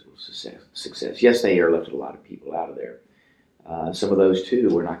logistical success. Yes, they airlifted a lot of people out of there. Some of those, too,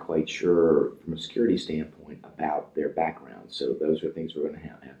 we're not quite sure from a security standpoint about their background. So those are things we're going to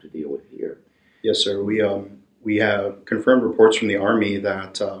have to deal with here. Yes, sir. We have confirmed reports from the Army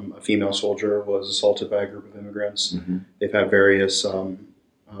that a female soldier was assaulted by a group of immigrants. Mm-hmm. They've had various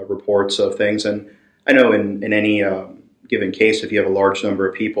reports of things. And I know in any given case, if you have a large number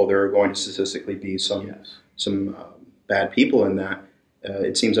of people, there are going to statistically be some bad people in that.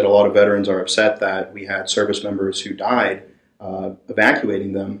 It seems that a lot of veterans are upset that we had service members who died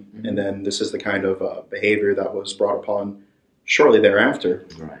evacuating them, mm-hmm. and then this is the kind of behavior that was brought upon shortly thereafter.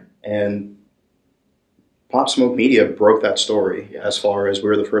 Right. And Pop Smoke Media broke that story as far as we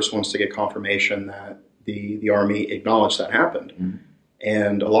were the first ones to get confirmation that the Army acknowledged that happened. Mm-hmm.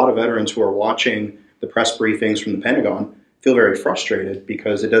 And a lot of veterans who are watching the press briefings from the Pentagon feel very frustrated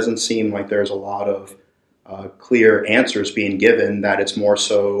because it doesn't seem like there's a lot of clear answers being given, that it's more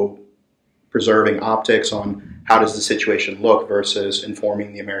so preserving optics on how does the situation look versus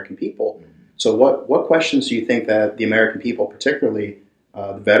informing the American people. So what questions do you think that the American people, particularly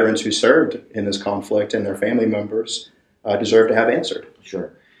the veterans who served in this conflict and their family members, deserve to have answered?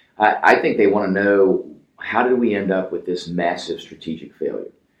 Sure. I think they want to know, how did we end up with this massive strategic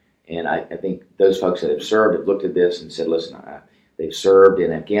failure? And I think those folks that have served have looked at this and said, listen, they've served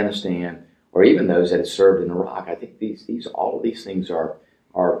in Afghanistan, or even those that have served in Iraq. I think all of these things are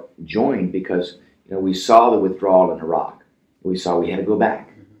joined because we saw the withdrawal in Iraq. We saw we had to go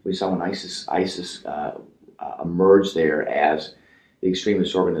back. We saw when ISIS emerged there as the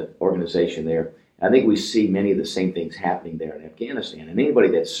extremist organization there. And I think we see many of the same things happening there in Afghanistan. And anybody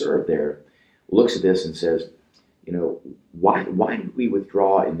that served there looks at this and says, why did we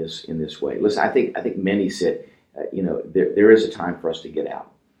withdraw in this way? Listen, I think many said, there is a time for us to get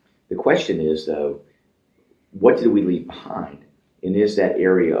out. The question is, though, what did we leave behind? And is that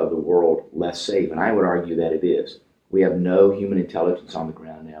area of the world less safe? And I would argue that it is. We have no human intelligence on the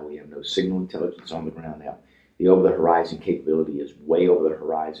ground now. We have no signal intelligence on the ground now. The over-the-horizon capability is way over the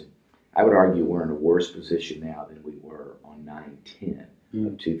horizon. I would argue we're in a worse position now than we were on 9/10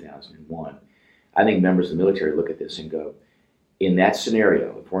 of 2001. I think members of the military look at this and go, in that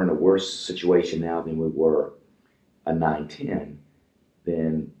scenario, if we're in a worse situation now than we were on 9/10,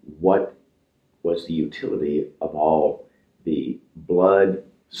 then what was the utility of all the blood,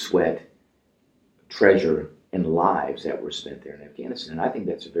 sweat, treasure, and lives that were spent there in Afghanistan? And I think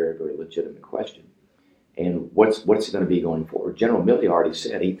that's a very, very legitimate question. And what's it going to be going forward? General Milley already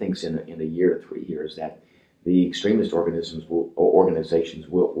said he thinks in a year to 3 years that the extremist organizations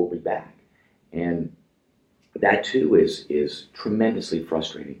will be back. And that, too, is tremendously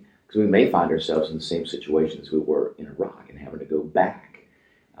frustrating because we may find ourselves in the same situation as we were in Iraq and having to go back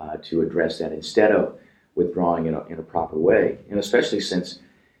to address that instead of withdrawing in a proper way. And especially since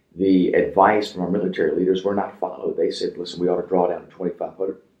the advice from our military leaders were not followed. They said, listen, we ought to draw down to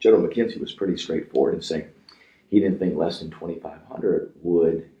 2,500. General McKenzie was pretty straightforward in saying he didn't think less than 2,500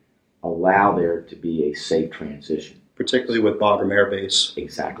 would allow there to be a safe transition. Particularly with Bagram Air Base.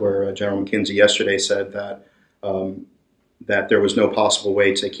 Exactly. Where General McKenzie yesterday said that that there was no possible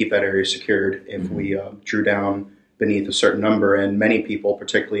way to keep that area secured if mm-hmm. we drew down beneath a certain number. And many people,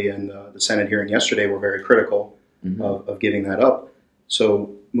 particularly in the Senate hearing yesterday, were very critical mm-hmm. of giving that up.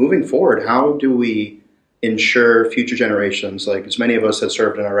 So moving forward, how do we ensure future generations, like as many of us that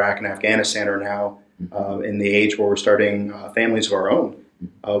served in Iraq and Afghanistan are now in the age where we're starting families of our own?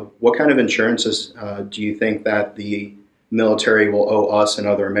 What kind of insurances do you think that the military will owe us and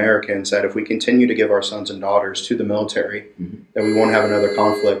other Americans, that if we continue to give our sons and daughters to the military, mm-hmm. that we won't have another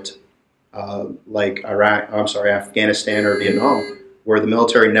conflict like Afghanistan or Vietnam, where the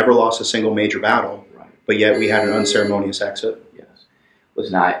military never lost a single major battle, right. but yet we had an unceremonious exit? Yes.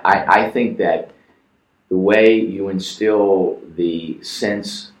 Listen, I think that the way you instill the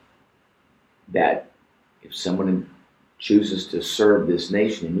sense that if someone chooses to serve this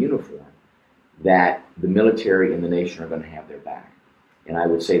nation in uniform, that the military and the nation are going to have their back. And I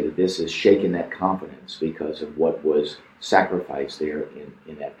would say that this has shaken that confidence because of what was sacrificed there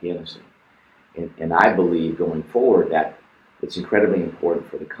in Afghanistan. And I believe going forward that it's incredibly important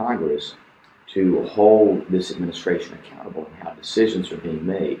for the Congress to hold this administration accountable in how decisions are being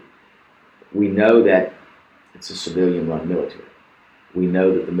made. We know that it's a civilian-run military. We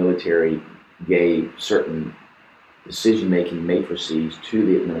know that the military gave certain decision-making matrices to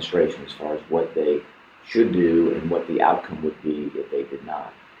the administration as far as what they should do and what the outcome would be if they did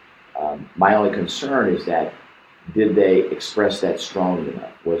not. My only concern is that, did they express that strongly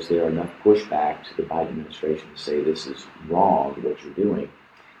enough? Was there enough pushback to the Biden administration to say this is wrong, what you're doing?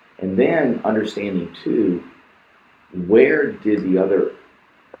 And then understanding, too, where did the other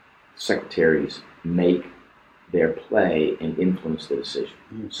secretaries make their play and influence the decision?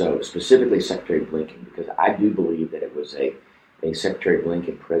 So specifically Secretary Blinken, because I do believe that it was a Secretary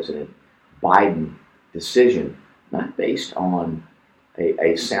Blinken, President Biden decision, not based on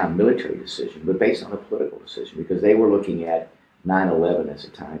a sound military decision, but based on a political decision, because they were looking at 9/11 as a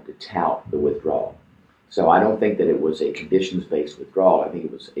time to tout the withdrawal. So I don't think that it was a conditions-based withdrawal. I think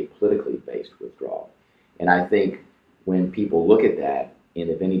it was a politically-based withdrawal. And I think when people look at that, and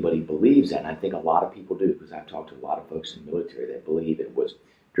if anybody believes that, and I think a lot of people do, because I've talked to a lot of folks in the military that believe it was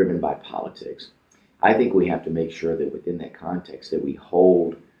driven by politics, I think we have to make sure that within that context that we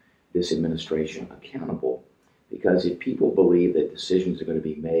hold this administration accountable. Because if people believe that decisions are going to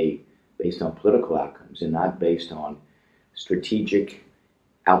be made based on political outcomes and not based on strategic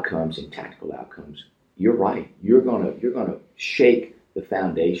outcomes and tactical outcomes, you're right. You're going to shake the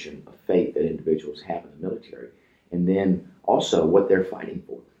foundation of faith that individuals have in the military, and then also what they're fighting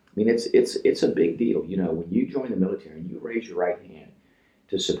for. I mean, it's a big deal. You know, when you join the military and you raise your right hand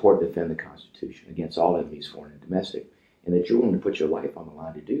to support and defend the Constitution against all enemies, foreign and domestic, and that you're willing to put your life on the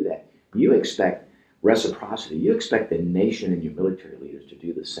line to do that, you expect reciprocity. You expect the nation and your military leaders to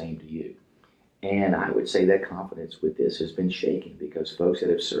do the same to you. And I would say that confidence with this has been shaken because folks that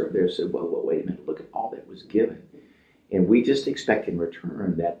have served there said, well, wait a minute, look at all that was given. And we just expect in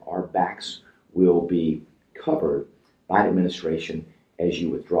return that our backs will be covered by the administration as you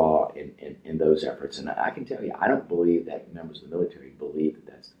withdraw in those efforts. And I can tell you, I don't believe that members of the military believe that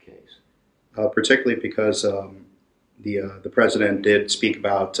that's the case. Particularly because the president did speak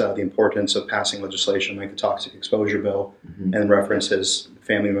about the importance of passing legislation like the toxic exposure bill and reference his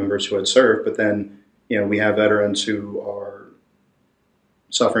family members who had served. But then, you know, we have veterans who are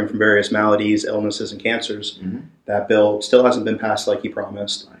suffering from various maladies, illnesses, and cancers. That bill still hasn't been passed like he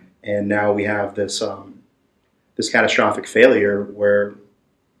promised. And now we have this this catastrophic failure where,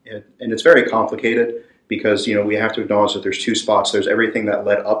 and it's very complicated because, you know, we have to acknowledge that there's two spots. There's everything that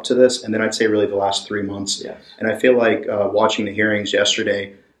led up to this, and then I'd say really the last 3 months. Yes. And I feel like watching the hearings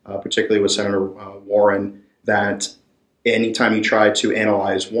yesterday, particularly with Senator Warren, that anytime you try to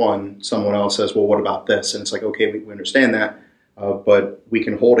analyze one, someone else says, well, what about this? And it's like, okay, we understand that, but we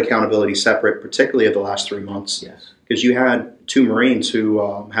can hold accountability separate, particularly of the last 3 months. Yes. Because you had two Marines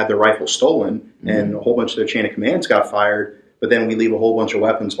who had their rifles stolen, and a whole bunch of their chain of commands got fired, but then we leave a whole bunch of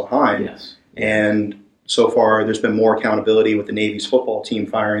weapons behind. Yes. And so far, there's been more accountability with the Navy's football team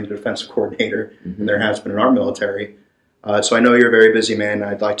firing the defensive coordinator than there has been in our military. So I know you're a very busy man.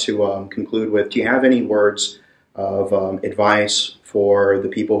 I'd like to conclude with, do you have any words of advice for the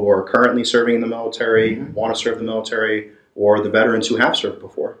people who are currently serving in the military, want to serve the military, or the veterans who have served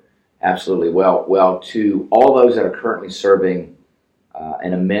before? Absolutely. Well, to all those that are currently serving,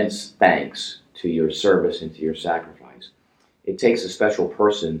 an immense thanks to your service and to your sacrifice. It takes a special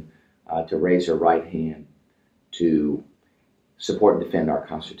person to raise their right hand to support and defend our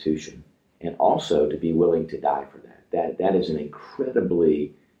Constitution, and also to be willing to die for that. That is an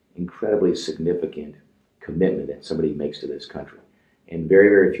incredibly significant commitment that somebody makes to this country, and very,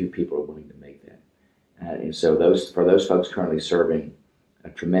 very few people are willing to make that. And so for those folks currently serving, a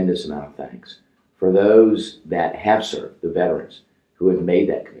tremendous amount of thanks. For those that have served, the veterans who have made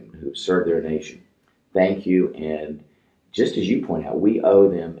that commitment, who have served their nation, thank you. And just as you point out, we owe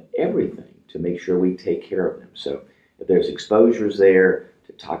them everything to make sure we take care of them. So if there's exposures there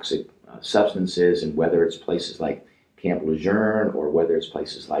to toxic substances, and whether it's places like Camp Lejeune or whether it's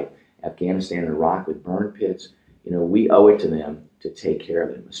places like Afghanistan and Iraq with burn pits, you know, we owe it to them to take care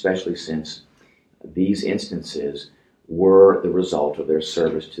of them, especially since these instances were the result of their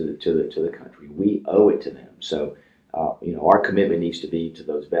service to the country. We owe it to them. So, you know, our commitment needs to be to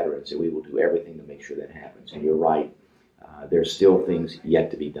those veterans, and we will do everything to make sure that happens. And you're right, there's still things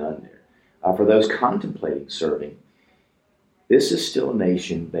yet to be done there. For those contemplating serving, this is still a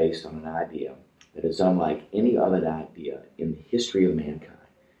nation based on an idea that is unlike any other idea in the history of mankind,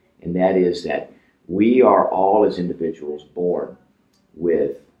 and that is that we are all as individuals born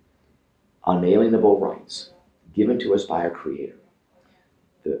with unalienable rights given to us by our Creator.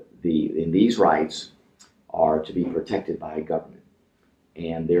 And these rights are to be protected by a government.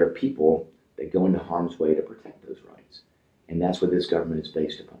 And there are people that go into harm's way to protect those rights. And that's what this government is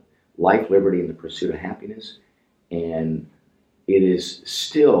based upon. Life, liberty, and the pursuit of happiness. And it is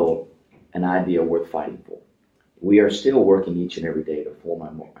still an idea worth fighting for. we are still working each and every day to form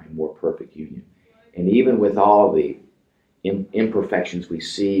a more perfect union. And even with all the imperfections we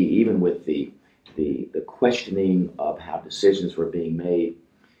see, even with the questioning of how decisions were being made,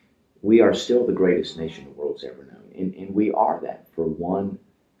 we are still the greatest nation the world's ever known. And we are that for one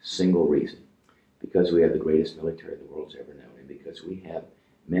single reason, because we have the greatest military the world's ever known, and because we have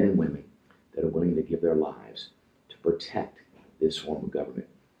men and women that are willing to give their lives to protect this form of government.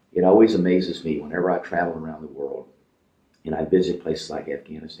 It always amazes me whenever I travel around the world and I visit places like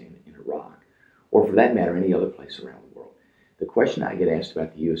Afghanistan and Iraq, or for that matter, any other place around the world. The question I get asked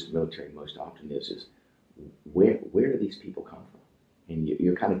about the U.S. military most often is where do these people come from? And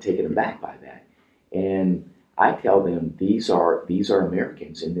you're kind of taken aback by that. And I tell them these are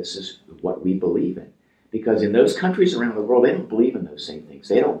Americans, and this is what we believe in. Because in those countries around the world, they don't believe in those same things.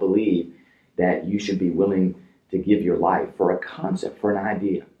 They don't believe that you should be willing to give your life for a concept, for an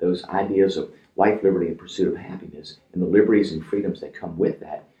idea. Those ideas of life, liberty, and pursuit of happiness, and the liberties and freedoms that come with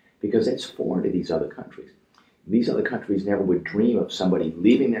that, because that's foreign to these other countries. These other countries never would dream of somebody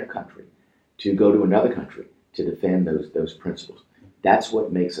leaving their country to go to another country to defend those principles. That's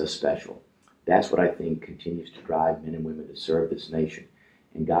what makes us special. That's what I think continues to drive men and women to serve this nation.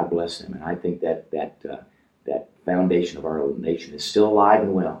 And God bless them. And I think that foundation of our own nation is still alive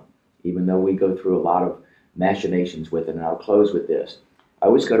and well, even though we go through a lot of machinations with it. And I'll close with this. I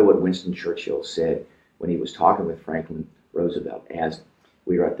always go to what Winston Churchill said when he was talking with Franklin Roosevelt, as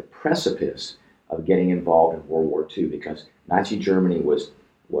we are at the precipice of getting involved in World War II, because Nazi Germany was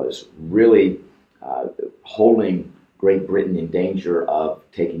really holding Great Britain in danger of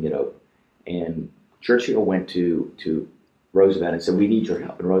taking it over. And Churchill went to Roosevelt and said, we need your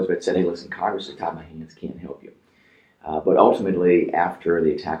help. And Roosevelt said, hey, listen, Congress is tied my hands, can't help you. But ultimately, after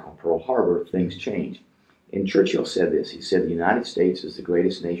the attack on Pearl Harbor, things changed. And Churchill said this. He said, the United States is the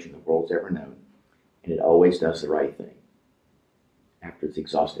greatest nation the world's ever known, and it always does the right thing after it's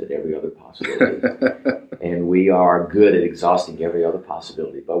exhausted every other possibility. And we are good at exhausting every other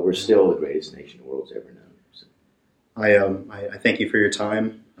possibility, but we're still the greatest nation the world's ever known. So. I thank you for your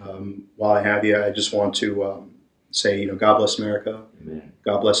time. While I have you, I just want to say, God bless America. Amen.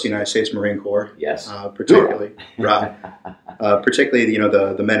 God bless the United States Marine Corps. Yes. Particularly, particularly,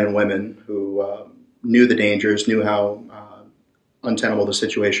 the men and women who knew the dangers, knew how untenable the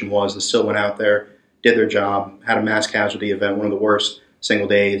situation was, and still went out there, did their job, had a mass casualty event, one of the worst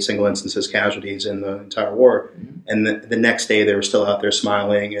single instances casualties in the entire war. Mm-hmm. And the next day they were still out there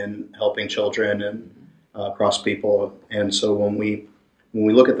smiling and helping children and across people. And so when we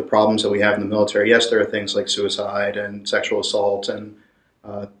look at the problems that we have in the military, yes, there are things like suicide and sexual assault and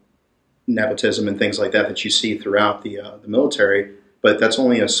nepotism and things like that you see throughout the military, but that's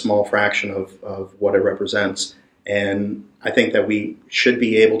only a small fraction of what it represents. And I think that we should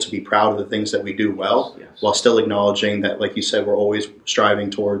be able to be proud of the things that we do well, yes, while still acknowledging that, like you said, we're always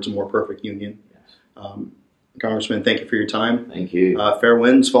striving towards a more perfect union. Yes. Congressman, thank you for your time. Thank you. Fair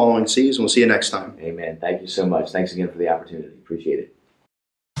winds following seas, and we'll see you next time. Amen. Thank you so much. Thanks again for the opportunity. Appreciate it.